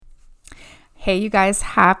Hey, you guys,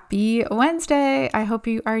 happy Wednesday. I hope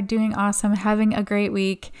you are doing awesome, having a great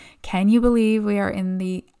week. Can you believe we are in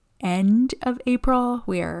the end of April?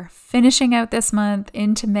 We are finishing out this month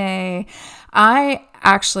into May. I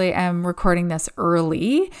actually am recording this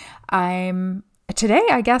early. Today,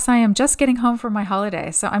 I guess I am just getting home from my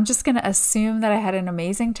holiday. So I'm just going to assume that I had an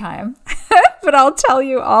amazing time, but I'll tell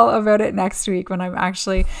you all about it next week when I'm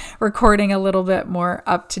actually recording a little bit more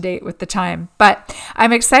up to date with the time. But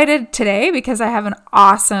I'm excited today because I have an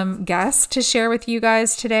awesome guest to share with you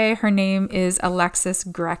guys today. Her name is Alexis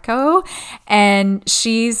Greco, and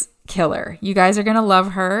she's killer. You guys are going to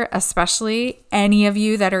love her, especially any of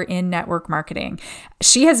you that are in network marketing.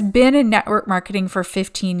 She has been in network marketing for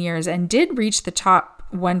 15 years and did reach the top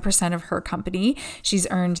 1% of her company. She's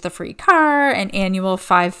earned the free car and annual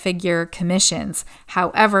 5-figure commissions.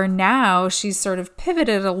 However, now she's sort of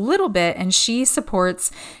pivoted a little bit and she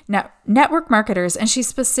supports network marketers, and she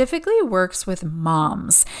specifically works with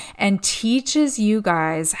moms and teaches you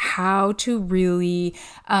guys how to really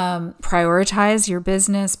prioritize your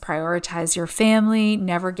business, prioritize your family,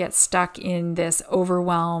 never get stuck in this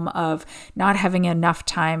overwhelm of not having enough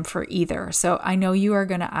time for either. So I know you are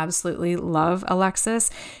going to absolutely love Alexis.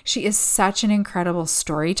 She is such an incredible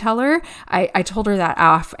storyteller. I told her that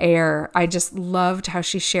off air. I just loved how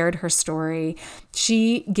she shared her story.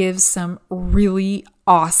 She gives some really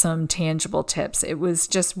awesome tangible tips. It was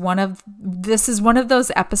just this is one of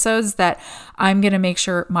those episodes that I'm going to make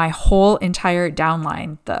sure my whole entire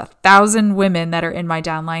downline, the 1,000 women that are in my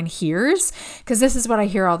downline, hears, because this is what I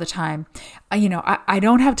hear all the time. I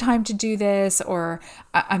don't have time to do this, or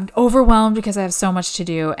I'm overwhelmed because I have so much to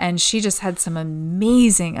do. And she just had some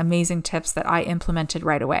amazing, amazing tips that I implemented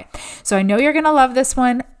right away. So I know you're going to love this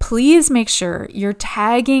one. Please make sure you're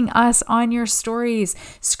tagging us on your stories.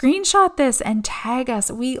 Screenshot this and tag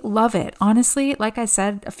us. We love it. Honestly, like I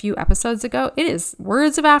said a few episodes ago, it is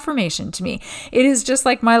words of affirmation to me. It is just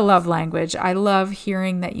like my love language. I love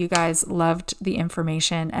hearing that you guys loved the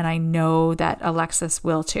information, and I know that Alexis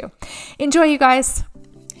will too. Enjoy, you guys.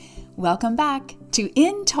 Welcome back to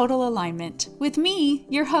In Total Alignment with me,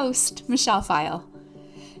 your host, Michelle File.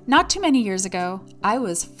 Not too many years ago, I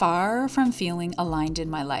was far from feeling aligned in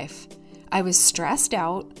my life. I was stressed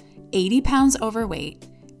out, 80 pounds overweight,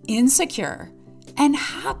 insecure, and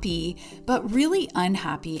happy, but really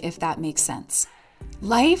unhappy, if that makes sense.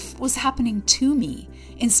 Life was happening to me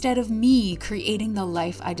instead of me creating the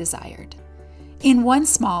life I desired. In one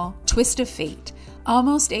small twist of fate,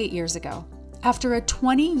 almost 8 years ago, after a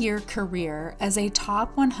 20-year career as a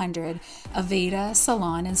top 100 Aveda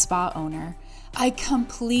salon and spa owner, I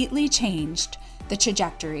completely changed the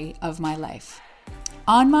trajectory of my life.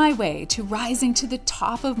 On my way to rising to the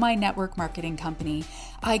top of my network marketing company,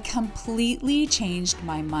 I completely changed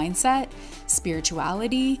my mindset,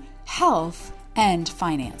 spirituality, health, and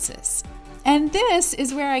finances. And this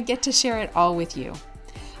is where I get to share it all with you.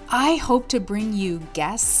 I hope to bring you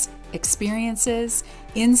guests, experiences,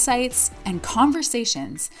 insights, and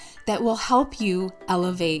conversations that will help you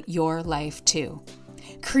elevate your life too.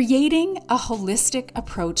 Creating a holistic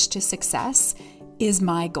approach to success is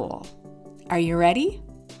my goal. Are you ready?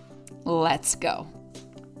 Let's go.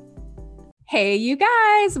 Hey, you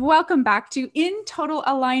guys, welcome back to In Total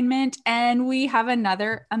Alignment. And we have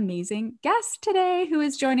another amazing guest today who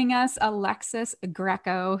is joining us, Alexis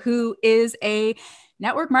Greco, who is a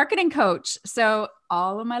network marketing coach. So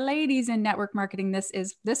all of my ladies in network marketing,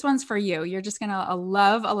 this one's for you. You're just going to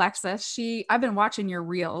love Alexis. I've been watching your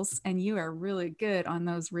reels and you are really good on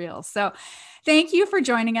those reels. So thank you for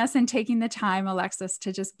joining us and taking the time, Alexis,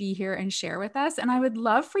 to just be here and share with us. And I would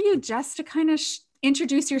love for you just to kind of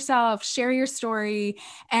introduce yourself, share your story,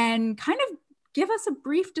 and kind of give us a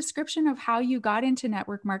brief description of how you got into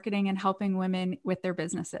network marketing and helping women with their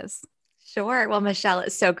businesses. Sure. Well, Michelle,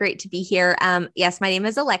 it's so great to be here. Yes, my name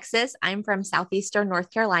is Alexis. I'm from Southeastern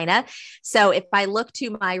North Carolina. So if I look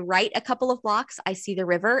to my right a couple of blocks, I see the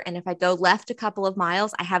river. And if I go left a couple of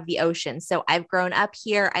miles, I have the ocean. So I've grown up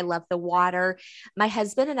here. I love the water. My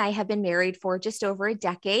husband and I have been married for just over a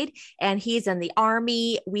decade, and he's in the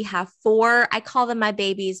Army. We have 4, I call them my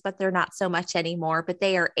babies, but they're not so much anymore, but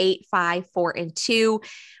they are 8, 5, 4, and 2.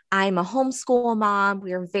 I'm a homeschool mom.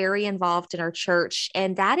 We are very involved in our church.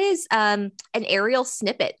 And that is an aerial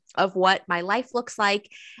snippet of what my life looks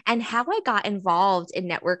like and how I got involved in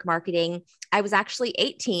network marketing. I was actually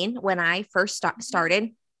 18 when I first started.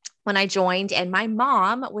 when I joined, and my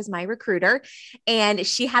mom was my recruiter, and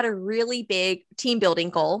she had a really big team building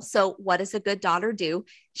goal. So, what does a good daughter do?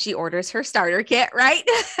 She orders her starter kit, right?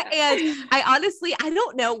 And I honestly, I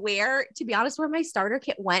don't know where, to be honest, where my starter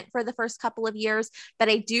kit went for the first couple of years, but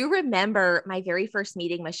I do remember my very first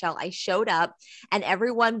meeting, Michelle. I showed up and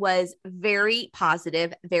everyone was very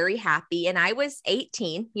positive, very happy. And I was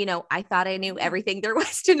 18. I thought I knew everything there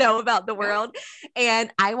was to know about the world.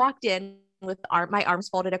 And I walked in with my arms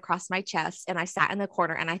folded across my chest, and I sat in the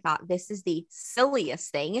corner and I thought, this is the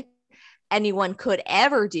silliest thing anyone could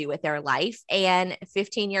ever do with their life. And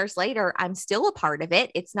 15 years later, I'm still a part of it.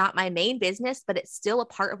 It's not my main business, but it's still a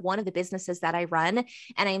part of one of the businesses that I run.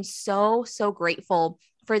 And I'm so, so grateful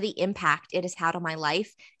for the impact it has had on my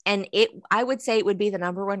life. And I would say it would be the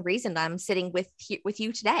number one reason that I'm sitting with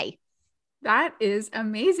you today. That is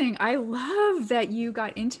amazing. I love that you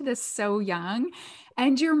got into this so young.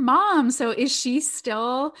 And your mom, so is she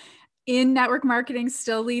still in network marketing,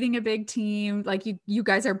 still leading a big team? Like you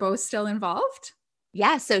guys are both still involved?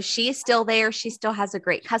 Yeah, so she is still there. She still has a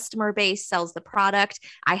great customer base, sells the product.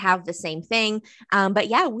 I have the same thing. But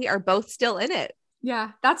yeah, we are both still in it.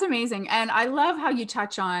 Yeah, that's amazing. And I love how you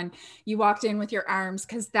touch on you walked in with your arms,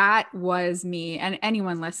 because that was me. And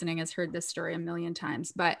anyone listening has heard this story a million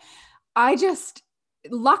times. But I just,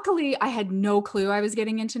 luckily, I had no clue I was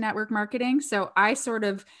getting into network marketing. So I sort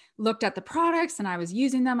of looked at the products and I was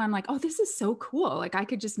using them. I'm like, oh, this is so cool. Like I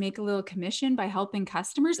could just make a little commission by helping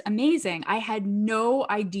customers. Amazing. I had no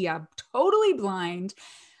idea, totally blind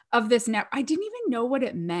of this net. I didn't even know what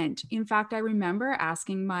it meant. In fact, I remember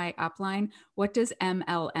asking my upline, what does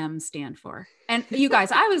MLM stand for? And you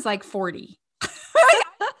guys, I was like 40.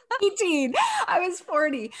 18. I was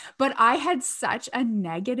 40, but I had such a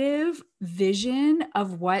negative vision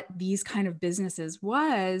of what these kind of businesses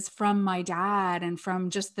was from my dad and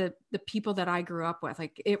from just the people that I grew up with.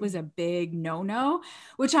 Like it was a big no-no,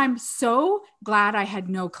 which I'm so glad I had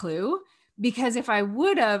no clue, because if I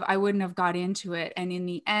would have, I wouldn't have got into it. And in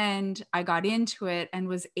the end, I got into it and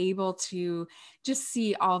was able to just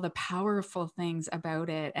see all the powerful things about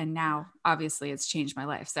it. And now obviously it's changed my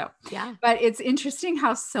life. So, Yeah. but it's interesting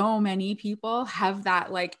how so many people have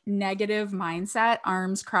that like negative mindset,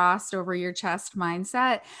 arms crossed over your chest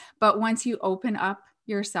mindset. But once you open up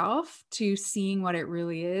yourself to seeing what it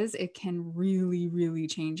really is, it can really, really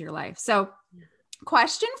change your life. So,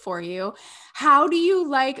 question for you. How do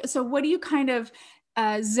you so what do you kind of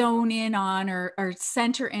zone in on or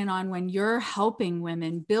center in on when you're helping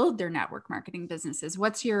women build their network marketing businesses?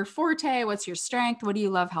 What's your forte? What's your strength? What do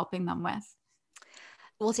you love helping them with?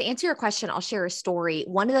 Well, to answer your question, I'll share a story.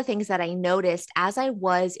 One of the things that I noticed as I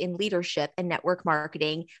was in leadership and network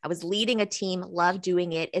marketing, I was leading a team, loved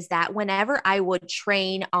doing it, is that whenever I would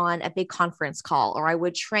train on a big conference call, or I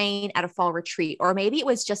would train at a fall retreat, or maybe it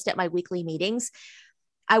was just at my weekly meetings,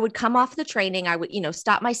 I would come off the training, I would,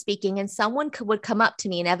 stop my speaking, and someone would come up to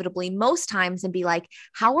me inevitably most times and be like,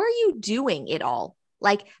 how are you doing it all?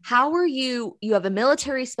 Like, how are you have a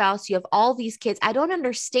military spouse, you have all these kids. I don't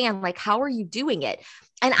understand. Like, how are you doing it?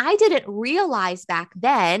 And I didn't realize back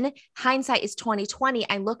then, hindsight is 2020.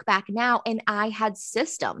 I look back now and I had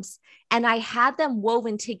systems and I had them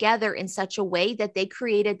woven together in such a way that they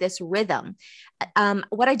created this rhythm.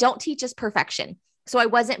 What I don't teach is perfection. So I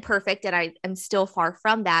wasn't perfect and I am still far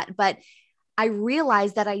from that, but I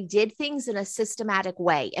realized that I did things in a systematic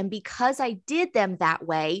way. And because I did them that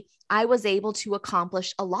way, I was able to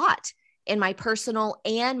accomplish a lot in my personal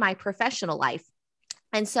and my professional life.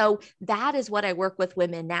 And so that is what I work with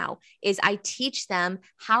women now, is I teach them,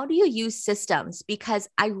 how do you use systems? Because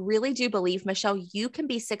I really do believe, Michelle, you can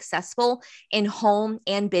be successful in home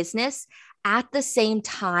and business at the same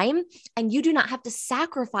time, and you do not have to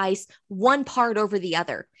sacrifice one part over the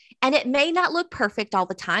other. And it may not look perfect all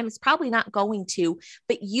the time. It's probably not going to,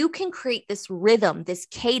 but you can create this rhythm, this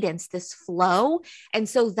cadence, this flow. And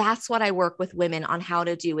so that's what I work with women on how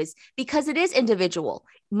to do, is because it is individual.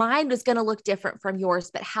 Mine is going to look different from yours,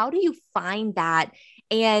 but how do you find that?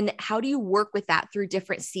 And how do you work with that through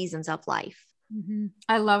different seasons of life? Mm-hmm.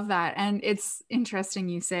 I love that. And it's interesting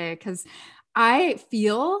you say, because I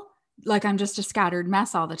feel like I'm just a scattered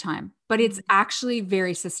mess all the time, but it's actually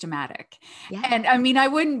very systematic. Yeah. And I mean, I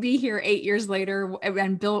wouldn't be here 8 years later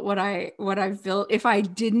and built what I've built if I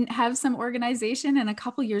didn't have some organization. And a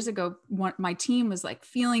couple years ago, my team was like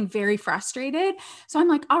feeling very frustrated. So I'm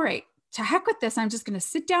like, all right, to heck with this. I'm just going to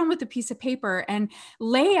sit down with a piece of paper and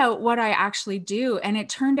lay out what I actually do. And it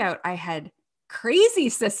turned out I had crazy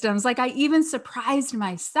systems. Like I even surprised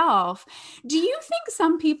myself. Do you think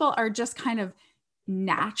some people are just kind of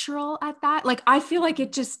natural at that? Like I feel like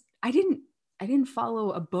I didn't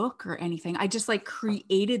follow a book or anything. I just like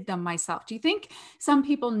created them myself. Do you think some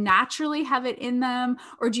people naturally have it in them,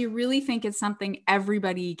 or do you really think it's something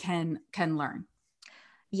everybody can learn?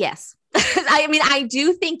 Yes. I mean, I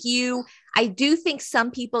do think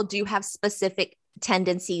some people do have specific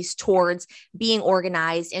tendencies towards being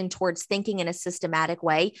organized and towards thinking in a systematic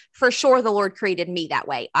way. For sure, the Lord created me that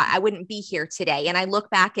way. I wouldn't be here today. And I look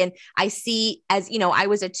back and I see, as you know, I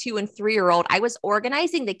was a 2 and 3 year old. I was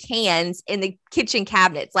organizing the cans in the kitchen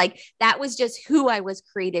cabinets. Like that was just who I was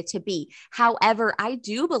created to be. However, I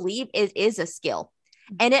do believe it is a skill.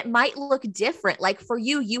 And it might look different. Like for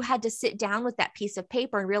you, you had to sit down with that piece of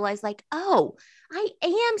paper and realize, like, oh, I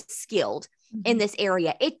am skilled in this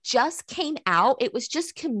area. It just came out. It was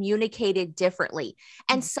just communicated differently.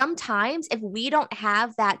 And sometimes if we don't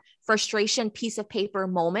have that frustration piece of paper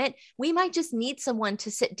moment, we might just need someone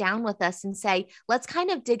to sit down with us and say, let's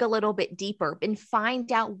kind of dig a little bit deeper and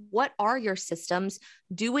find out, what are your systems?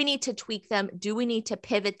 Do we need to tweak them? Do we need to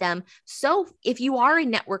pivot them? So if you are in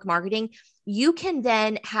network marketing, you can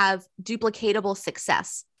then have duplicatable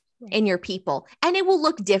success in your people, and it will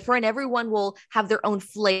look different. Everyone will have their own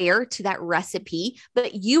flair to that recipe,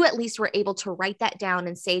 but you at least were able to write that down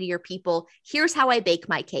and say to your people, here's how I bake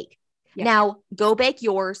my cake. Yeah. Now go bake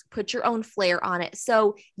yours, put your own flair on it.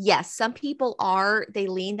 So yes, some people they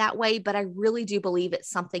lean that way, but I really do believe it's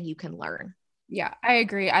something you can learn. Yeah, I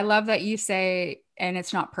agree. I love that you say, and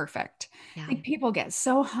it's not perfect. Yeah. I think people get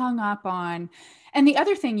so hung up on, and the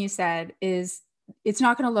other thing you said is it's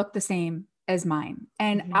not going to look the same as mine.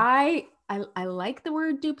 And I like the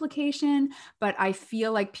word duplication, but I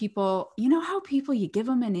feel like people, you know how people, you give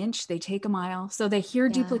them an inch, they take a mile. So they hear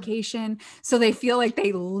duplication. So they feel like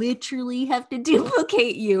they literally have to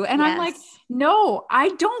duplicate you. And I'm like, no, I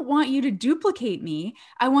don't want you to duplicate me.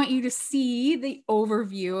 I want you to see the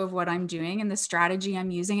overview of what I'm doing and the strategy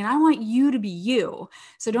I'm using. And I want you to be you.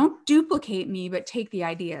 So don't duplicate me, but take the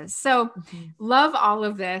ideas. So love all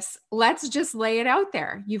of this. Let's just lay it out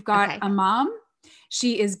there. You've got a mom.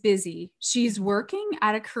 She is busy. She's working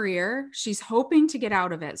at a career. She's hoping to get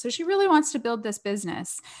out of it. So she really wants to build this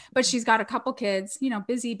business, but she's got a couple kids,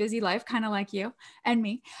 busy life, kind of like you and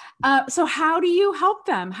me. So how do you help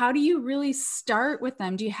them? How do you really start with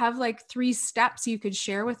them? Do you have like 3 steps you could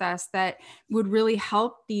share with us that would really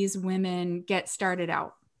help these women get started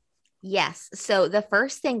out? Yes. So the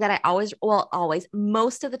first thing that I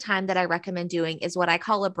most of the time that I recommend doing is what I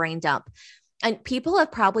call a brain dump. And people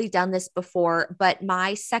have probably done this before, but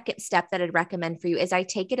my second step that I'd recommend for you is I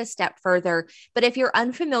take it a step further. But if you're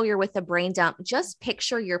unfamiliar with a brain dump, just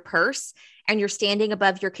picture your purse and you're standing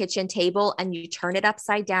above your kitchen table and you turn it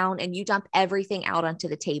upside down and you dump everything out onto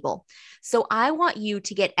the table. So I want you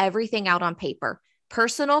to get everything out on paper.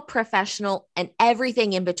 Personal, professional, and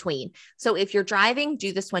everything in between. So if you're driving,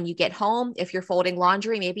 do this when you get home. If you're folding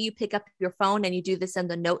laundry, maybe you pick up your phone and you do this in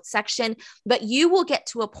the notes section, but you will get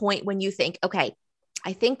to a point when you think, okay,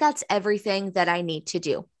 I think that's everything that I need to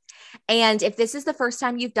do. And if this is the first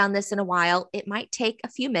time you've done this in a while, it might take a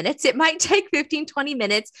few minutes. It might take 15, 20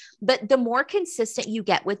 minutes, but the more consistent you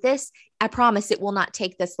get with this, I promise it will not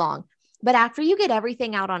take this long. But after you get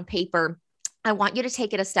everything out on paper, I want you to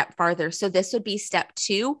take it a step farther. So this would be step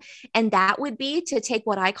 2. And that would be to take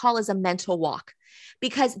what I call as a mental walk.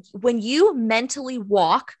 Because when you mentally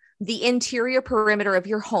walk the interior perimeter of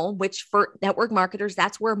your home, which for network marketers,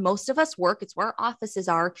 that's where most of us work. It's where our offices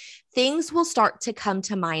are. Things will start to come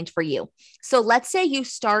to mind for you. So let's say you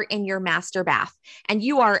start in your master bath and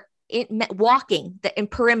you are walking the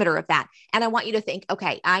perimeter of that. And I want you to think,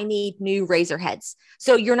 okay, I need new razor heads.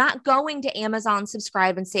 So you're not going to Amazon,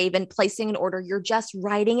 subscribe and save and placing an order. You're just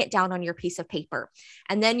writing it down on your piece of paper.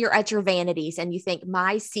 And then you're at your vanities and you think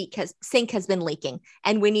my sink has been leaking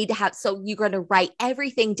and we need to have, so you're going to write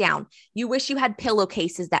everything down. You wish you had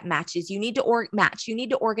pillowcases that matches. You need to match. You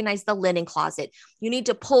need to organize the linen closet. You need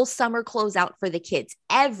to pull summer clothes out for the kids,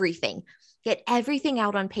 everything. Get everything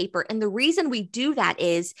out on paper. And the reason we do that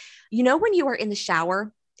is, when you are in the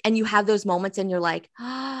shower and you have those moments and you're like,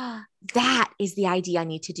 that is the idea I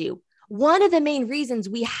need to do. One of the main reasons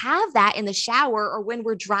we have that in the shower or when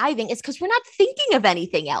we're driving is because we're not thinking of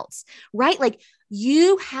anything else, right? Like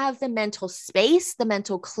you have the mental space, the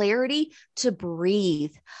mental clarity to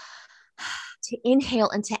breathe, to inhale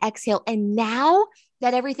and to exhale. And now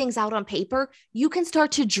that everything's out on paper, you can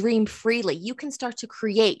start to dream freely. You can start to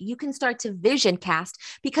create. You can start to vision cast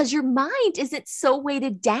because your mind isn't so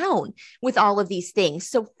weighted down with all of these things.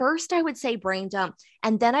 So first I would say brain dump,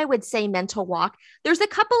 and then I would say mental walk. There's a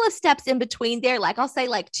couple of steps in between there. Like I'll say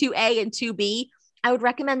like 2A and 2B. I would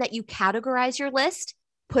recommend that you categorize your list.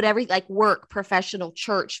 put every like work, professional,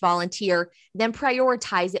 church, volunteer, then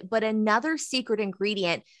prioritize it. But another secret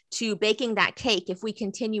ingredient to baking that cake, if we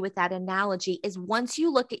continue with that analogy, is once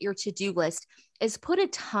you look at your to-do list, is put a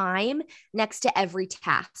time next to every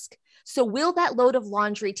task. So will that load of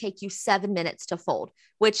laundry take you 7 minutes to fold?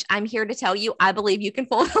 Which I'm here to tell you, I believe you can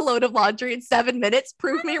fold a load of laundry in 7 minutes.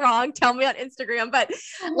 Prove me wrong. Tell me on Instagram, but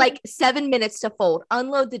like 7 minutes to fold,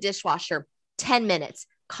 unload the dishwasher, 10 minutes,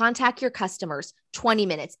 contact your customers, 20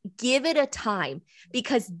 minutes, give it a time,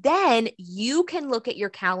 because then you can look at your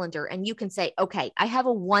calendar and you can say, okay, I have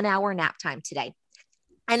a 1 hour nap time today.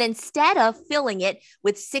 And instead of filling it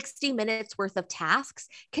with 60 minutes worth of tasks,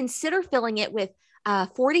 consider filling it with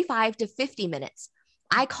 45 to 50 minutes.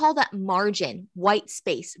 I call that margin, white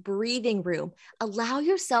space, breathing room. Allow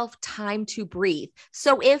yourself time to breathe.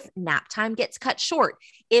 So if nap time gets cut short,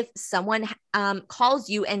 if someone calls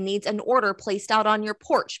you and needs an order placed out on your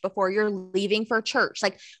porch before you're leaving for church,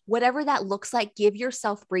 like whatever that looks like, give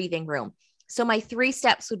yourself breathing room. So my 3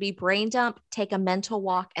 steps would be brain dump, take a mental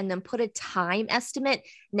walk, and then put a time estimate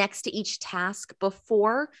next to each task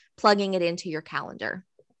before plugging it into your calendar.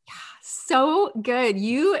 So good.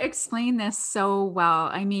 You explain this so well.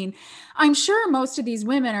 I mean, I'm sure most of these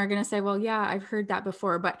women are going to say, well, yeah, I've heard that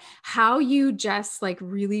before, but how you just like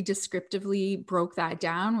really descriptively broke that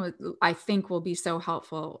down, I think will be so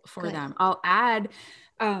helpful for them. I'll add,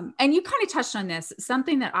 and you kind of touched on this,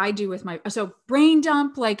 something that I do with so brain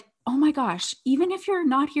dump, like, oh my gosh, even if you're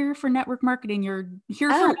not here for network marketing, you're here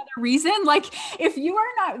for another reason. Like if you are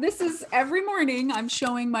not, this is every morning I'm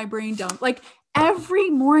showing my brain dump, like every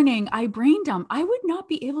morning I brain dump. I would not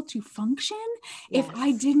be able to function if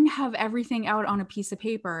I didn't have everything out on a piece of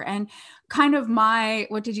paper. And kind of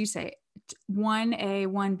what did you say? 1A,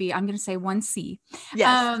 1B, I'm going to say 1C.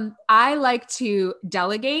 Yes. I like to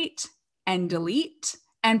delegate and delete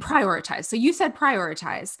and prioritize. So you said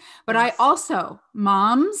prioritize, but I also,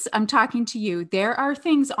 moms, I'm talking to you. There are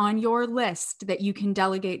things on your list that you can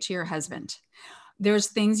delegate to your husband. There's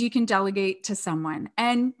things you can delegate to someone.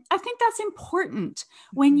 And I think that's important.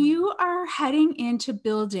 When you are heading into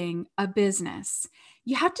building a business,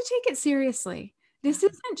 you have to take it seriously. This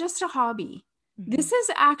isn't just a hobby. This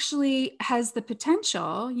is actually has the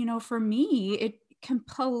potential, for me, it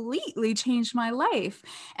completely changed my life.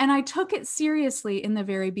 And I took it seriously in the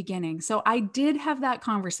very beginning. So I did have that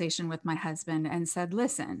conversation with my husband and said,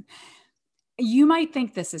 listen, you might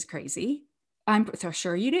think this is crazy. I'm so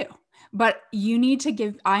sure you do, but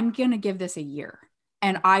I'm going to give this a year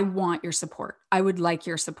and I want your support. I would like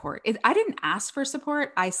your support. I didn't ask for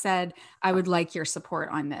support. I said, I would like your support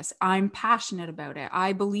on this. I'm passionate about it.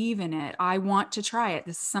 I believe in it. I want to try it.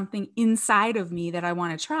 This is something inside of me that I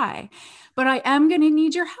want to try, but I am going to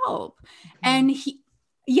need your help. And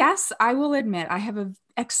yes, I will admit I have an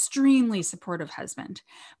extremely supportive husband,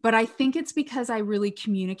 but I think it's because I really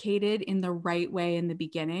communicated in the right way in the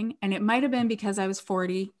beginning. And it might've been because I was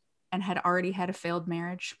 40 and had already had a failed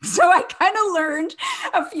marriage. So I kind of learned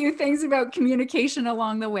a few things about communication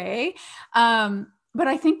along the way. But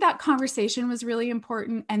I think that conversation was really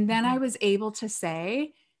important. And then I was able to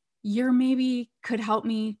say, you maybe could help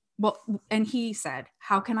me. Well, and he said,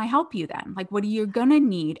 how can I help you then? Like, what are you going to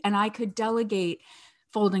need? And I could delegate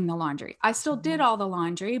folding the laundry. I still did all the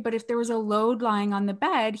laundry, but if there was a load lying on the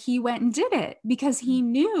bed, he went and did it because he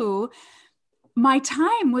knew my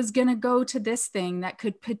time was going to go to this thing that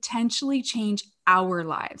could potentially change our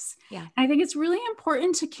lives. Yeah. And I think it's really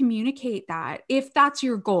important to communicate that if that's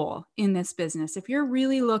your goal in this business, if you're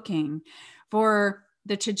really looking for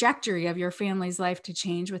the trajectory of your family's life to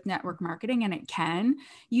change with network marketing, and it can,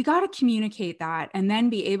 you got to communicate that and then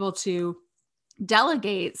be able to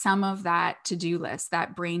delegate some of that to-do list,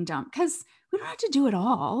 that brain dump, because we don't have to do it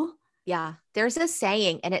all. Yeah. There's a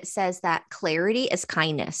saying, and it says that clarity is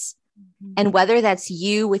kindness. And whether that's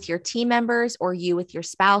you with your team members or you with your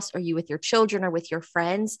spouse or you with your children or with your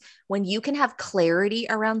friends, when you can have clarity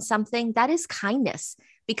around something, that is kindness,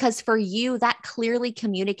 because for you, that clearly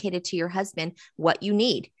communicated to your husband what you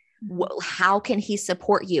need. How can he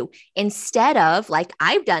support you, instead of, like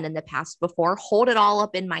I've done in the past before, hold it all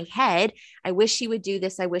up in my head. I wish he would do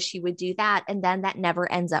this. I wish he would do that. And then that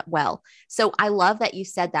never ends up well. So I love that you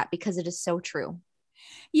said that, because it is so true.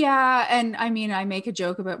 Yeah. And I mean, I make a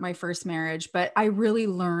joke about my first marriage, but I really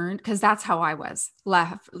learned, because that's how I was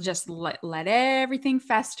left, just let everything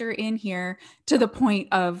fester in here to the point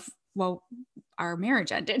of, well, our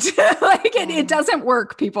marriage ended. Like it doesn't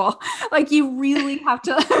work, people. Like you really have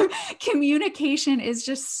to, communication is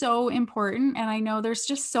just so important. And I know there's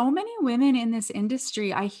just so many women in this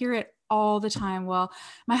industry. I hear it all the time, well,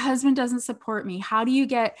 my husband doesn't support me. How do you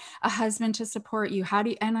get a husband to support you? How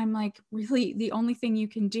do you, and I'm like, really, the only thing you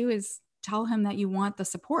can do is tell him that you want the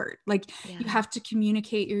support. Like you Yeah. have to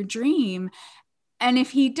communicate your dream. And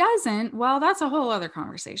if he doesn't, well, that's a whole other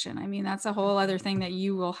conversation. I mean, that's a whole other thing that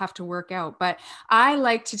you will have to work out. But I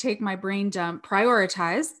like to take my brain dump,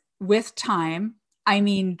 prioritize with time. I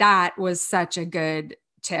mean, that was such a good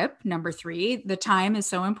tip. Number three, the time is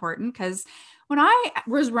so important because when I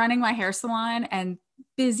was running my hair salon and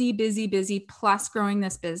busy, busy, busy, plus growing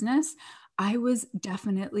this business, I was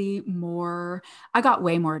definitely more, I got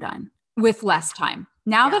way more done with Yeah. less time.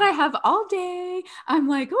 Now that Yeah. I have all day, I'm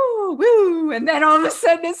like, oh, woo. And then all of a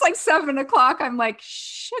sudden it's like 7 o'clock. I'm like,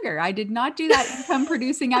 sugar, I did not do that income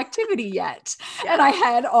producing activity yet. And Yeah. I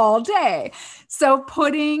had all day. So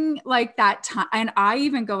putting like that time, and I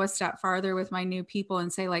even go a step farther with my new people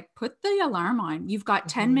and say, like, put the alarm on. You've got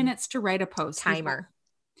 10 Mhm. minutes to write a post. You've got, Timer.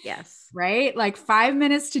 Yes. right? Like 5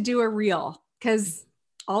 minutes to do a reel. Because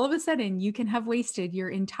all of a sudden you can have wasted your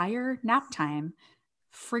entire nap time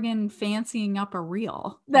friggin' fancying up a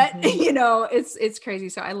reel that Mhm. it's crazy.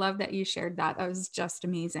 So I love that you shared that. That was just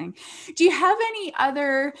amazing. Do you have any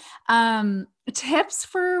other tips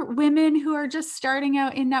for women who are just starting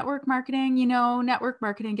out in network marketing? Network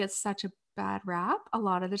marketing gets such a bad rap a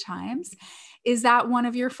lot of the times. Is that one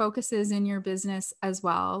of your focuses in your business as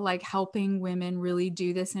well, like helping women really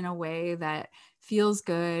do this in a way that feels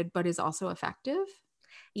good but is also effective?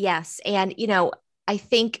 Yes. And, I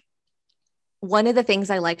think one of the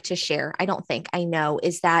things I like to share, I don't think I know,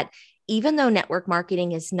 is that even though network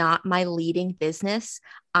marketing is not my leading business,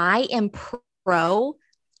 I am pro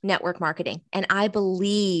network marketing and I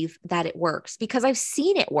believe that it works because I've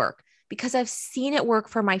seen it work. Because I've seen it work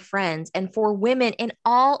for my friends and for women in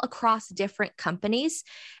all across different companies.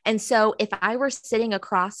 And so, if I were sitting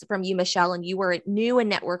across from you, Michelle, and you were new in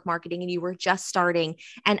network marketing and you were just starting,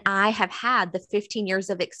 and I have had the 15 years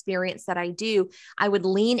of experience that I do, I would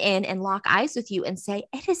lean in and lock eyes with you and say,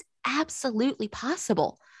 it is absolutely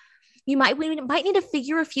possible. We might need to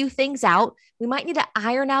figure a few things out. We might need to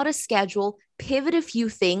iron out a schedule, pivot a few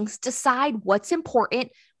things, decide what's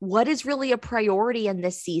important, what is really a priority in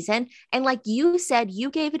this season. And like you said, you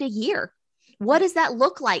gave it a year. What does that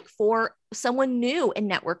look like for someone new in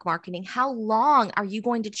network marketing? How long are you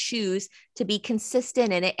going to choose to be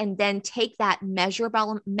consistent in it and then take that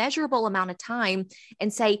measurable amount of time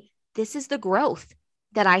and say, this is the growth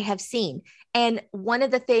that I have seen? And one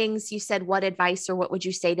of the things you said, what advice or what would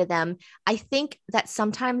you say to them? I think that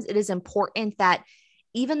sometimes it is important that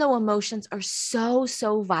even though emotions are so,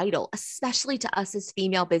 so vital, especially to us as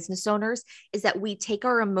female business owners, is that we take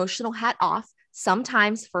our emotional hat off.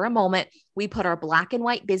 Sometimes for a moment, we put our black and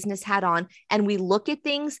white business hat on and we look at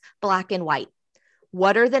things black and white.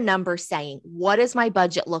 What are the numbers saying? What does my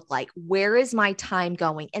budget look like? Where is my time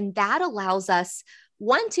going? And that allows us,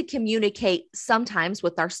 one, to communicate sometimes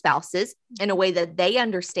with our spouses in a way that they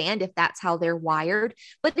understand if that's how they're wired.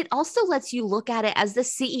 But it also lets you look at it as the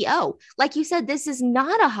CEO. Like you said, this is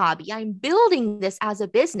not a hobby. I'm building this as a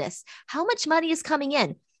business. How much money is coming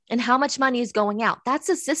in? And how much money is going out? That's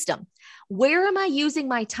a system. Where am I using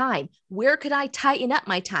my time? Where could I tighten up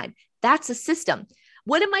my time? That's a system.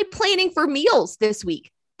 What am I planning for meals this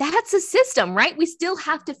week? That's a system, right? We still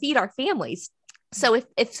have to feed our families. So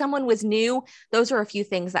if someone was new, those are a few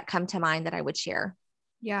things that come to mind that I would share.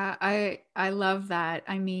 Yeah, I love that.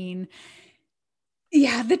 I mean,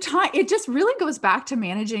 yeah, the time, it just really goes back to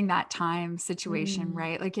managing that time situation, Mm,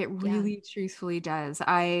 right? Like it yeah. really truthfully does.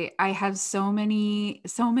 I have so many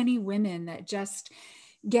women that just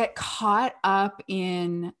get caught up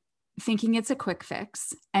in thinking it's a quick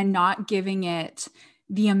fix and not giving it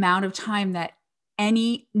the amount of time that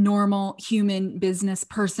any normal human business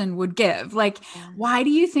person would give. Like, Yes. why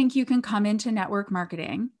do you think you can come into network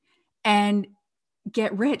marketing and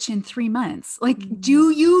get rich in 3 months? Like, Mm,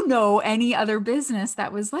 do you know any other business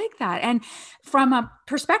that was like that? And from a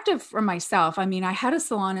perspective from myself, I mean, I had a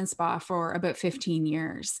salon and spa for about 15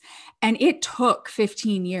 years, and it took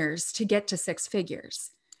 15 years to get to six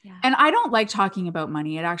figures. yeah. And I don't like talking about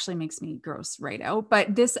money. It actually makes me gross right out.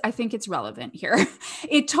 But this, I think it's relevant here.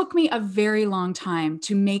 It took me a very long time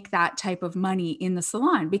to make that type of money in the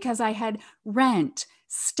salon because I had rent,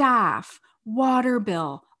 staff, water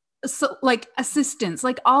bill, so like assistants,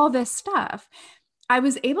 like all this stuff. I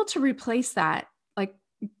was able to replace that. Like,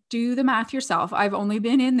 do the math yourself. I've only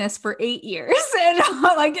been in this for 8 years, and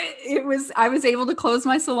like I was able to close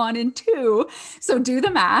my salon in two. So do the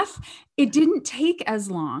math. It didn't take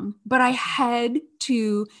as long, but I had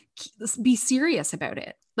to be serious about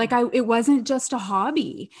it. Like Yeah. it wasn't just a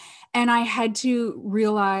hobby, and I had to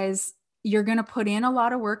realize you're going to put in a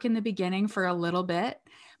lot of work in the beginning for a little bit,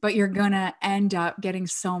 but you're going to end up getting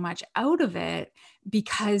so much out of it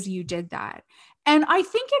because you did that. And I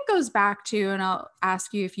think it goes back to, and I'll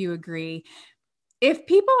ask you if you agree, if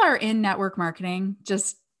people are in network marketing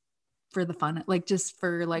just for the fun, like just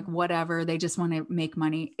for like whatever, they just want to make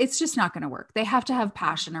money, it's just not going to work. They have to have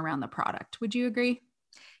passion around the product. Would you agree?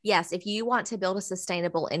 Yes, if you want to build a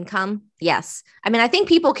sustainable income, yes. I mean, I think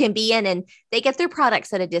people can be in and they get their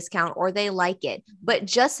products at a discount or they like it, but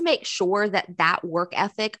just make sure that that work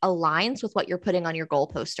ethic aligns with what you're putting on your goal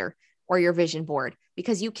poster or your vision board,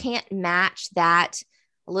 because you can't match that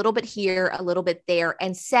a little bit here, a little bit there,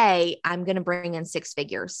 and say, I'm going to bring in six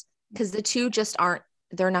figures, because the two just aren't,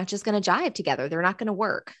 they're not just going to jive together. They're not going to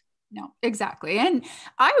work. No, exactly. And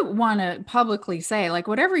I want to publicly say, like,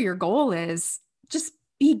 whatever your goal is, just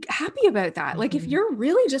be happy about that. Like, if Mhm. you're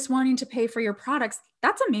really just wanting to pay for your products,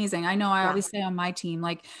 that's amazing. I know I Yeah. always say on my team,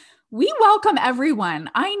 like, we welcome everyone.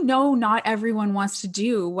 I know not everyone wants to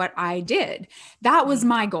do what I did. That was Right.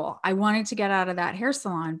 my goal. I wanted to get out of that hair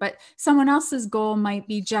salon, but someone else's goal might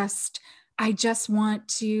be just, I just want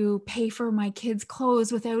to pay for my kids'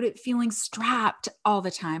 clothes without it feeling strapped all the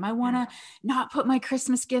time. I want Yeah. to not put my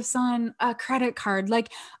Christmas gifts on a credit card.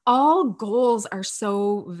 Like, all goals are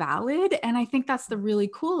so valid. And I think that's the really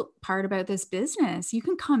cool part about this business. You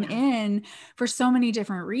can come Yeah. in for so many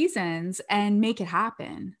different reasons and make it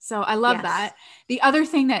happen. So I love Yes. that. The other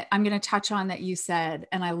thing that I'm going to touch on that you said,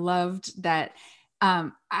 and I loved that,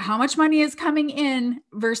 how much money is coming in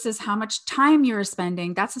versus how much time you're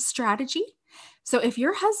spending, that's a strategy. So if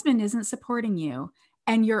your husband isn't supporting you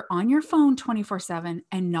and you're on your phone 24/7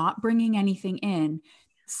 and not bringing anything in,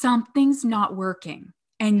 something's not working.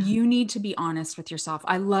 And Yeah. you need to be honest with yourself.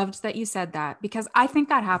 I loved that you said that because I think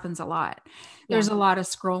that happens a lot. There's Yeah. a lot of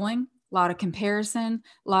scrolling, a lot of comparison,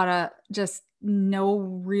 a lot of just no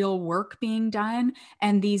real work being done.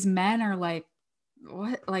 And these men are like,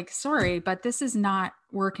 what? Like, sorry, but this is not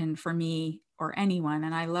working for me or anyone.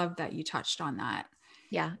 And I love that you touched on that.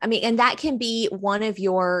 Yeah. I mean, and that can be one of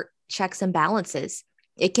your checks and balances.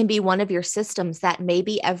 It can be one of your systems that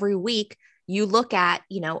maybe every week you look at,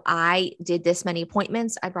 I did this many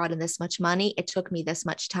appointments, I brought in this much money, it took me this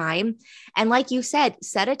much time. And like you said,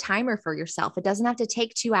 set a timer for yourself. It doesn't have to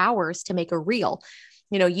take 2 hours to make a reel.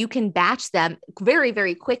 You can batch them very,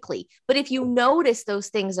 very quickly. But if you notice those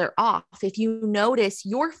things are off, if you notice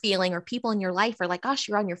you're feeling or people in your life are like, gosh,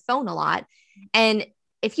 you're on your phone a lot. And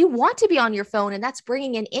if you want to be on your phone and that's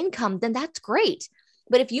bringing in income, then that's great.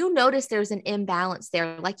 But if you notice there's an imbalance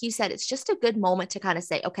there, like you said, it's just a good moment to kind of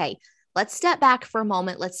say, okay, let's step back for a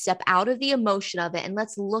moment. Let's step out of the emotion of it and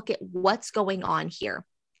let's look at what's going on here.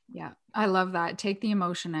 Yeah, I love that. Take the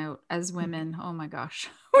emotion out as women. Oh my gosh,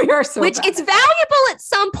 we are so Which bad it's at that. valuable at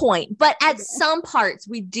some point, but at some parts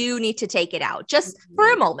we do need to take it out just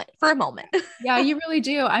for a moment, Yeah, you really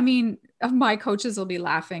do. I mean, my coaches will be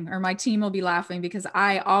laughing or my team will be laughing because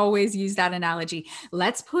I always use that analogy.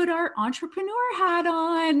 Let's put our entrepreneur hat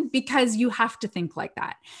on because you have to think like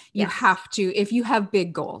that. You Yes. have to, if you have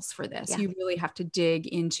big goals for this, Yeah. you really have to dig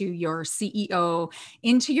into your CEO,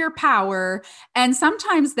 into your power. And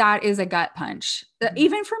sometimes that is a gut punch. Mhm.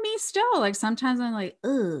 Even for me, still, like sometimes I'm like,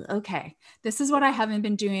 oh, okay, this is what I haven't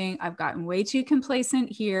been doing. I've gotten way too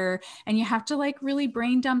complacent here. And you have to like really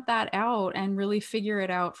brain dump that out and really figure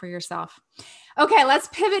it out for yourself. Okay, let's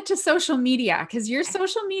pivot to social media because your Okay.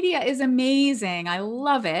 social media is amazing. I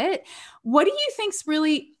love it. What do you think's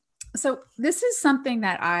really, so this is something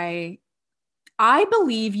that I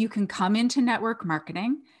believe you can come into network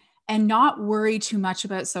marketing and not worry too much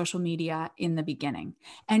about social media in the beginning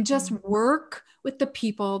and just Mhm. work with the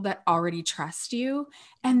people that already trust you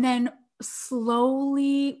and then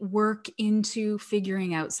slowly work into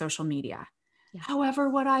figuring out social media. Yeah. However,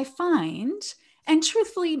 what I find, and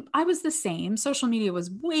truthfully, I was the same. Social media was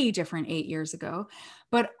way different 8 years ago,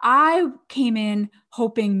 but I came in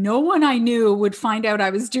hoping no one I knew would find out I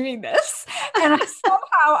was doing this. And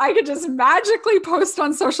somehow I could just magically post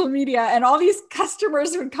on social media and all these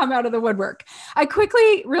customers would come out of the woodwork. I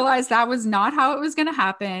quickly realized that was not how it was going to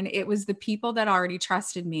happen. It was the people that already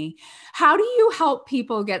trusted me. How do you help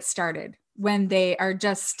people get started when they are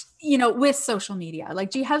just, with social media? Like,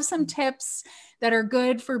 do you have some tips that are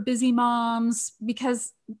good for busy moms?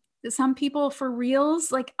 Because some people for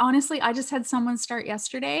reels, like honestly, I just had someone start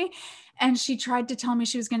yesterday and she tried to tell me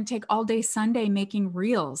she was going to take all day Sunday making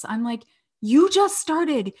reels. I'm like, you just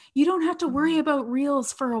started. You don't have to worry Mhm. about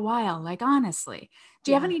reels for a while. Like, honestly,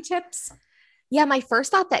 do you have Yeah. any tips? Yeah, my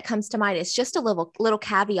first thought that comes to mind is just a little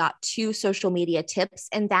caveat to social media tips,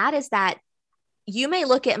 and that is that you may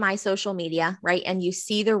look at my social media, right? And you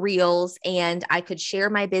see the reels, and I could share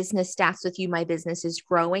my business stats with you. My business is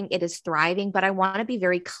growing, it is thriving, but I want to be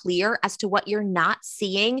very clear as to what you're not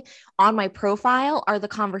seeing on my profile are the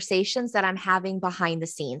conversations that I'm having behind the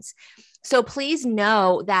scenes. So please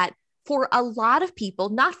know that for a lot of people,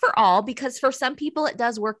 not for all, because for some people it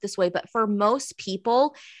does work this way, but for most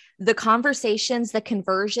people, the conversations, the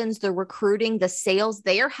conversions, the recruiting, the sales,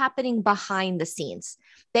 they are happening behind the scenes.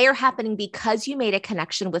 They are happening because you made a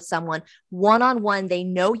connection with someone one-on-one. They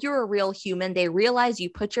know you're a real human. They realize you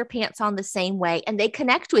put your pants on the same way and they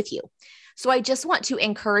connect with you. So I just want to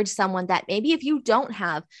encourage someone that maybe if you don't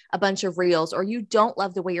have a bunch of reels or you don't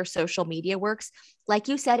love the way your social media works, like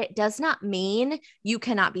you said, it does not mean you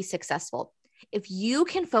cannot be successful. If you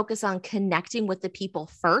can focus on connecting with the people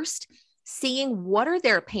first, seeing what are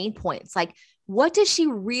their pain points, like what does she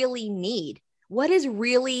really need? What is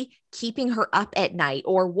really keeping her up at night,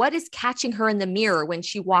 or what is catching her in the mirror when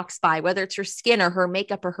she walks by, whether it's her skin or her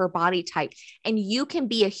makeup or her body type, and you can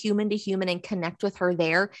be a human to human and connect with her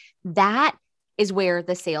there. That is where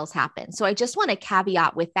the sales happen. So I just want to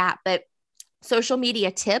caveat with that, but social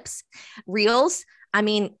media tips, reels, I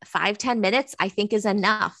mean, 5-10 minutes, I think is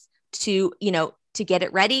enough to, to get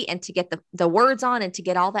it ready and to get the words on and to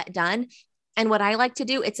get all that done. And what I like to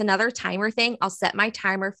do, it's another timer thing. I'll set my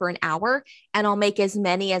timer for an hour and I'll make as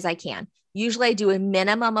many as I can. Usually I do a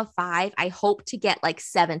minimum of 5. I hope to get like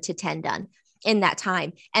 7 to 10 done in that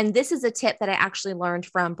time. And this is a tip that I actually learned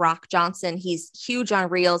from Brock Johnson. He's huge on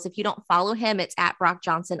Reels. If you don't follow him, it's at Brock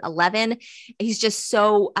Johnson 11. He's just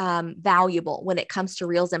so valuable when it comes to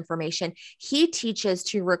Reels information. He teaches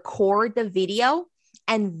to record the video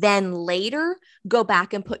and then later go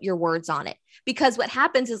back and put your words on it. Because what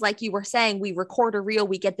happens is, like you were saying, we record a reel,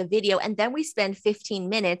 we get the video, and then we spend 15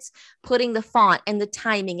 minutes putting the font and the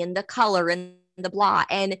timing and the color and the blah,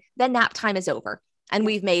 and then nap time is over and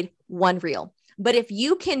we've made one reel. But if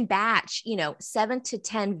you can batch, 7 to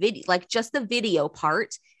 10 video, like just the video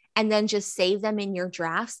part, and then just save them in your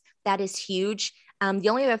drafts, that is huge. The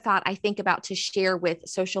only other thought I think about to share with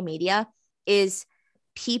social media is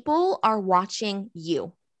people are watching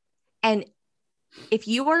you. And if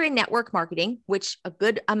you are in network marketing, which a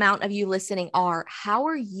good amount of you listening are, how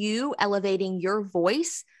are you elevating your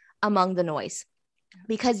voice among the noise?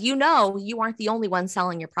 Because you aren't the only one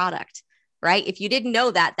selling your product, right? If you didn't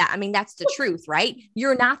know that, that's the truth, right?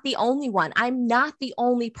 You're not the only one. I'm not the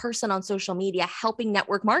only person on social media helping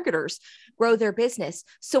network marketers grow their business.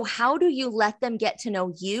 So how do you let them get to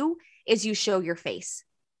know you? Is you show your face.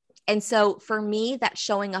 And so for me, that's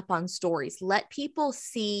showing up on stories. Let people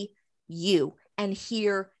see you and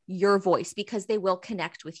hear your voice because they will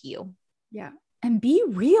connect with you. Yeah. And be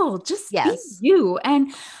real. Just be you.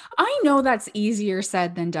 And I know that's easier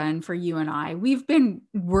said than done for you and I. We've been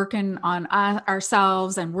working on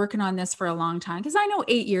ourselves and working on this for a long time. Because I know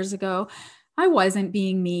 8 years ago, I wasn't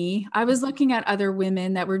being me. I was looking at other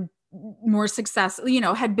women that were more successful,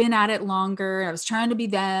 had been at it longer. I was trying to be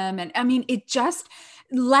them. And it just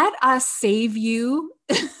let us save you.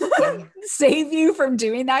 Save you from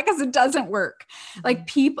doing that, because it doesn't work. Like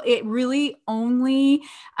people, it really only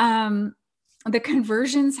the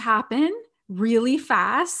conversions happen really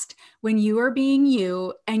fast when you are being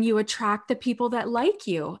you and you attract the people that like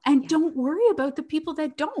you. And don't worry about the people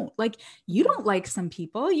that don't. Like, you don't like some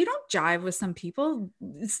people, you don't jive with some people.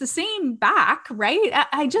 It's the same back, right?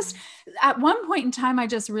 I just, at one point in time, I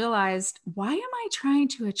just realized, why am I trying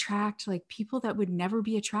to attract like people that would never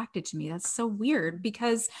be attracted to me? That's so weird,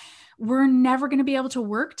 because we're never going to be able to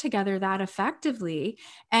work together that effectively.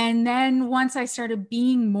 And then once I started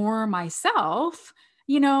being more myself,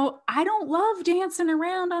 I don't love dancing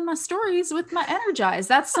around on my stories with my Energize.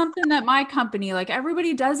 That's something that my company, like,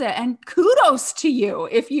 everybody does it. And kudos to you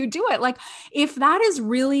if you do it. Like, if that is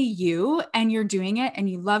really you and you're doing it and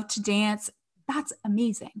you love to dance, that's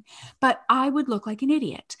amazing. But I would look like an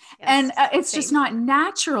idiot. Yes, and it's just not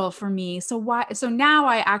natural for me. So now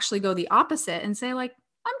I actually go the opposite and say, like,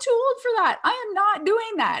 I'm too old for that. I am not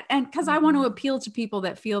doing that. And because I want to appeal to people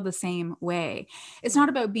that feel the same way. It's not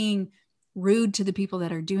about being rude to the people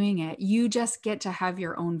that are doing it. You just get to have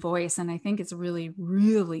your own voice. And I think it's really,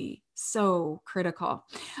 really so critical.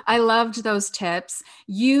 I loved those tips.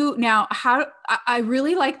 I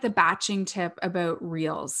really like the batching tip about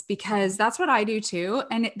reels, because that's what I do too.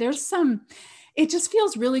 And it just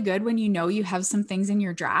feels really good when you have some things in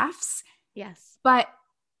your drafts. Yes. But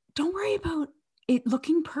don't worry about it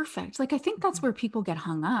looking perfect. Like, I think that's where people get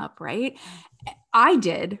hung up, right? I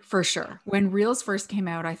did for sure. When Reels first came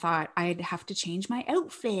out, I thought I'd have to change my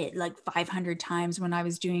outfit like 500 times when I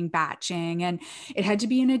was doing batching, and it had to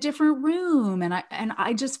be in a different room. And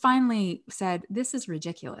I just finally said, this is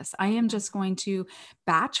ridiculous. I am just going to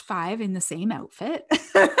batch 5 in the same outfit.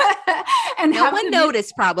 And no one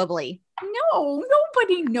noticed probably. No,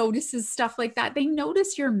 nobody notices stuff like that. They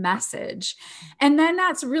notice your message. And then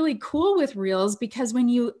that's really cool with Reels, because when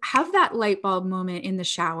you have that light bulb moment in the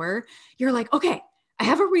shower, you're like, okay, I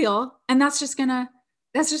have a reel, and that's just going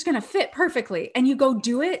to fit perfectly. And you go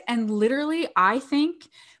do it. And literally, I think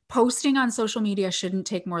posting on social media shouldn't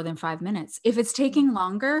take more than 5 minutes. If it's taking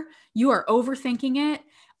longer, you are overthinking it,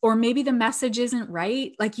 or maybe the message isn't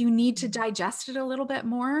right. Like, you need to digest it a little bit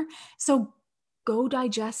more. So go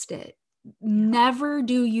digest it. Never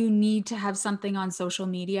do you need to have something on social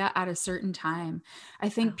media at a certain time. I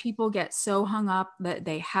think people get so hung up that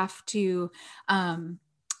they have to, my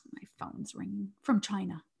phone's ringing from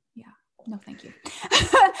China. Yeah. No, thank you.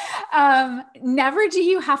 Never do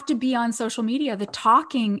you have to be on social media. The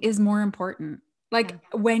talking is more important. Like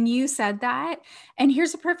when you said that, and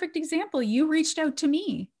here's a perfect example. You reached out to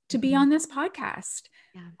me to be on this podcast.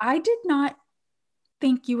 Yeah. I did not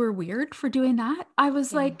think you were weird for doing that. I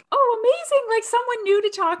was like, oh, amazing. Like, someone new to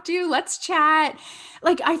talk to. Let's chat.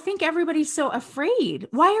 Like, I think everybody's so afraid.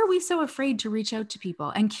 Why are we so afraid to reach out to people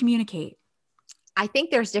and communicate? I think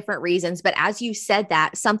there's different reasons, but as you said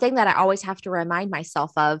that, something that I always have to remind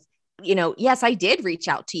myself of, yes, I did reach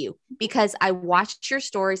out to you because I watched your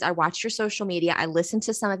stories. I watched your social media. I listened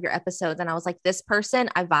to some of your episodes, and I was like, this person,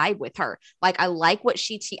 I vibe with her. Like, I like what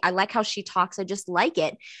I like how she talks. I just like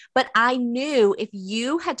it. But I knew if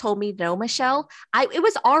you had told me no, Michelle, it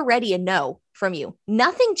was already a no from you.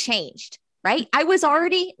 Nothing changed, right? I was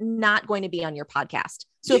already not going to be on your podcast.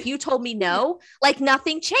 So if you told me no, like,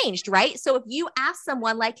 nothing changed, right? So if you ask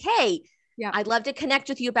someone like, hey, I'd love to connect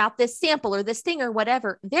with you about this sample or this thing or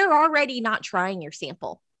whatever, they're already not trying your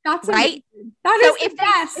sample. That's right. That is the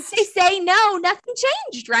best. If they say no, nothing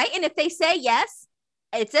changed, right? And if they say yes,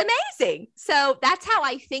 it's amazing. So that's how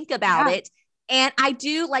I think about it. And I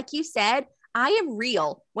do, like you said, I am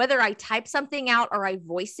real. Whether I type something out or I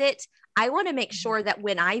voice it, I want to make sure that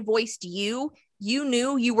when I voiced you, you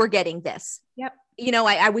knew you were getting this. Yep.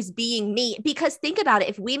 I was being me, because think about it.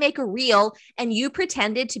 If we make a reel and you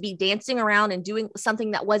pretended to be dancing around and doing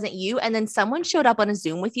something that wasn't you, and then someone showed up on a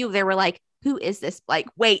Zoom with you, they were like, who is this? Like,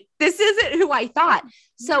 wait, this isn't who I thought.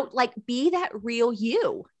 So like, be that real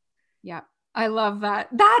you. Yeah. I love that.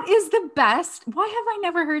 That is the best. Why have I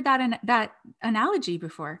never heard that analogy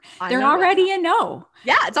before? They're already a no.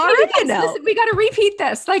 Yeah. It's already a no. We got to repeat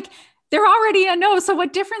this. Like, they're already a no. So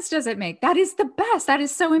what difference does it make? That is the best. That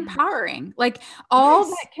is so empowering. Like, all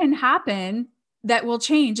that can happen that will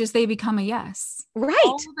change is they become a yes. Right.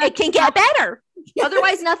 It can get better. Yes.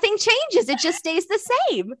 Otherwise, nothing changes. It just stays the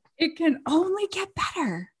same. It can only get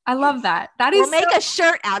better. I love that. We'll make a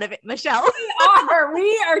shirt out of it, Michelle.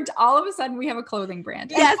 We are all of a sudden we have a clothing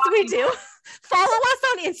brand. Yes, we do. Follow us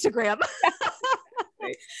on Instagram.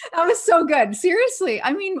 That was so good. Seriously.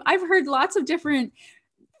 I mean, I've heard lots of different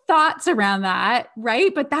thoughts around that,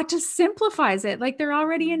 right? But that just simplifies it. Like, they're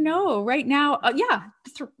already a no right now.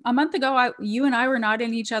 A month ago, you and I were not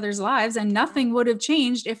in each other's lives, and nothing would have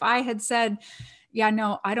changed if I had said, yeah,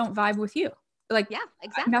 no, I don't vibe with you. Like, yeah,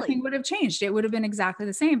 exactly. Nothing would have changed. It would have been exactly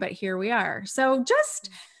the same, but here we are. So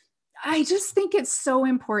I just think it's so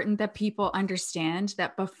important that people understand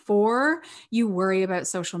that before you worry about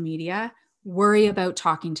social media, worry about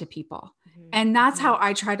talking to people. Mm-hmm. And that's how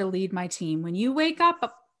I try to lead my team. When you wake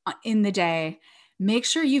up in the day, make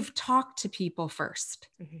sure you've talked to people first,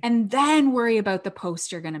 and then worry about the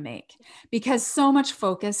post you're going to make, because so much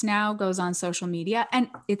focus now goes on social media, and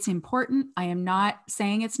it's important. I am not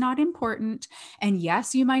saying it's not important. And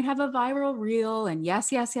yes, you might have a viral reel, and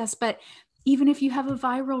yes. But even if you have a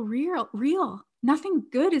viral reel, nothing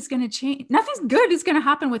good is going to change. Nothing good is going to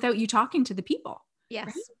happen without you talking to the people. Yes.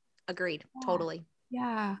 Right? Agreed. Yeah. Totally.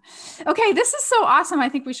 Yeah. Okay. This is so awesome. I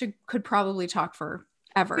think we could probably talk for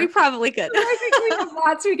ever. We probably could. I think we have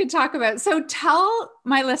lots we could talk about. So tell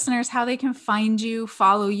my listeners how they can find you,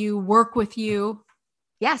 follow you, work with you.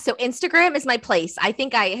 Yeah. So Instagram is my place. I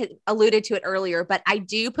think I had alluded to it earlier, but I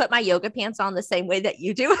do put my yoga pants on the same way that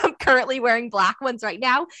you do. I'm currently wearing black ones right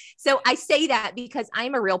now. So I say that because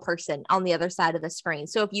I'm a real person on the other side of the screen.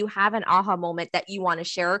 So if you have an aha moment that you want to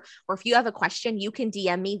share, or if you have a question, you can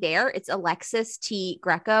DM me there. It's Alexis T.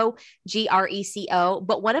 Greco, Greco.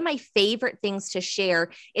 But one of my favorite things to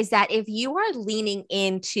share is that if you are leaning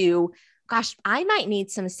into, gosh, I might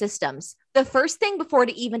need some systems. the first thing before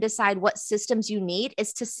to even decide what systems you need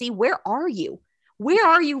is to see where are you? Where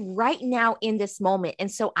are you right now in this moment?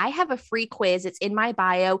 And so I have a free quiz. It's in my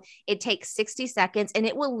bio. It takes 60 seconds and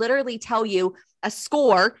it will literally tell you a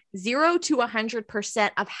score 0 to 100%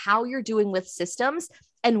 of how you're doing with systems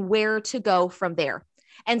and where to go from there.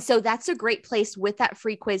 And so that's a great place with that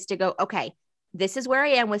free quiz to go, okay, this is where I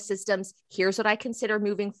am with systems. Here's what I consider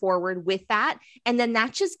moving forward with that. And then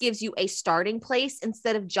that just gives you a starting place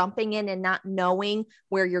instead of jumping in and not knowing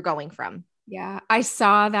where you're going from. Yeah, I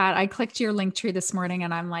saw that. I clicked your link tree this morning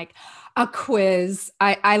and I'm like, a quiz.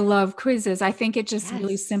 I love quizzes. I think it just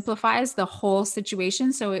really Yes. simplifies the whole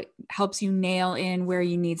situation. So it helps you nail in where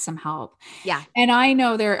you need some help. Yeah. And I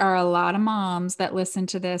know there are a lot of moms that listen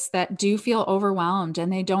to this that do feel overwhelmed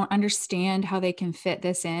and they don't understand how they can fit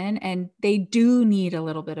this in. And they do need a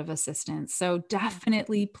little bit of assistance. So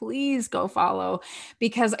definitely, please go follow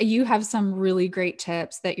because you have some really great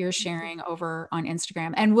tips that you're Thank you. sharing over on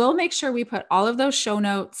Instagram. And we'll make sure we put all of those show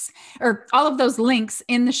notes or all of those links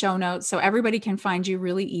in the show notes so everybody can find you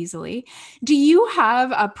really easily. Do you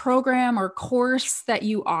have a program or course that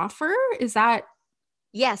you offer? Is that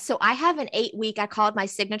Yes. So I have an 8-week, I call it my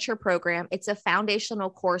signature program. It's a foundational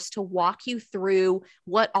course to walk you through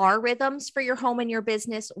what are rhythms for your home and your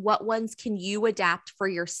business, what ones can you adapt for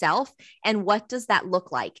yourself, and what does that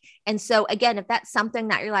look like? And so again, if that's something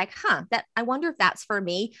that you're like, that I wonder if that's for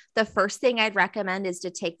me, the first thing I'd recommend is to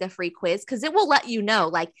take the free quiz because it will let you know,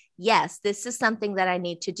 like, yes, this is something that I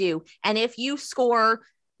need to do. And if you score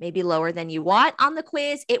maybe lower than you want on the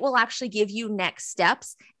quiz, it will actually give you next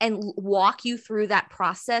steps and walk you through that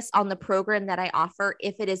process on the program that I offer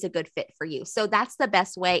if it is a good fit for you. So that's the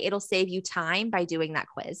best way. It'll save you time by doing that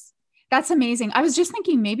quiz. that's amazing. I was just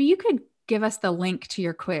thinking maybe you could give us the link to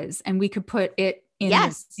your quiz and we could put it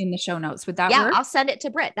Yes. in the show notes. Would that Yeah, work? I'll send it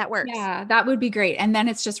to Britt. That works. Yeah, that would be great. And then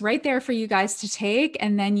it's just right there for you guys to take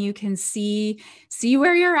and then you can see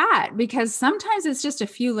where you're at because sometimes it's just a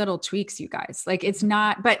few little tweaks you guys. Like it's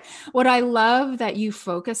not but what I love that you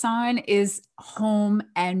focus on is home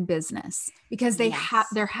and business because Yes.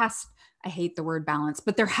 there has I hate the word balance,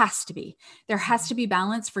 but there has to be. There has to be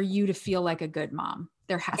balance for you to feel like a good mom.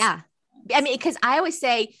 There has to Yeah. be I balance. mean, because I always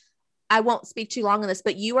say, I won't speak too long on this,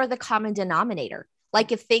 but you are the common denominator.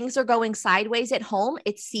 Like if things are going sideways at home,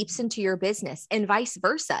 it seeps into your business and vice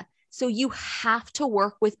versa. So you have to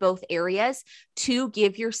work with both areas to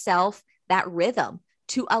give yourself that rhythm,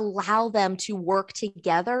 to allow them to work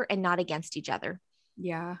together and not against each other.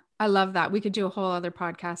 Yeah, I love that. We could do a whole other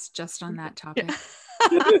podcast just on that topic.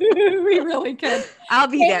 We really could. I'll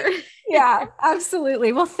be there. Yeah,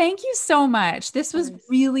 absolutely. Well, thank you so much. This Of was course.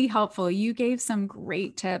 really helpful. You gave some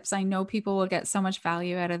great tips. I know people will get so much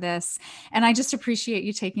value out of this. And I just appreciate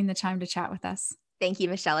you taking the time to chat with us. Thank you,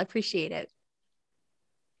 Michelle. I appreciate it.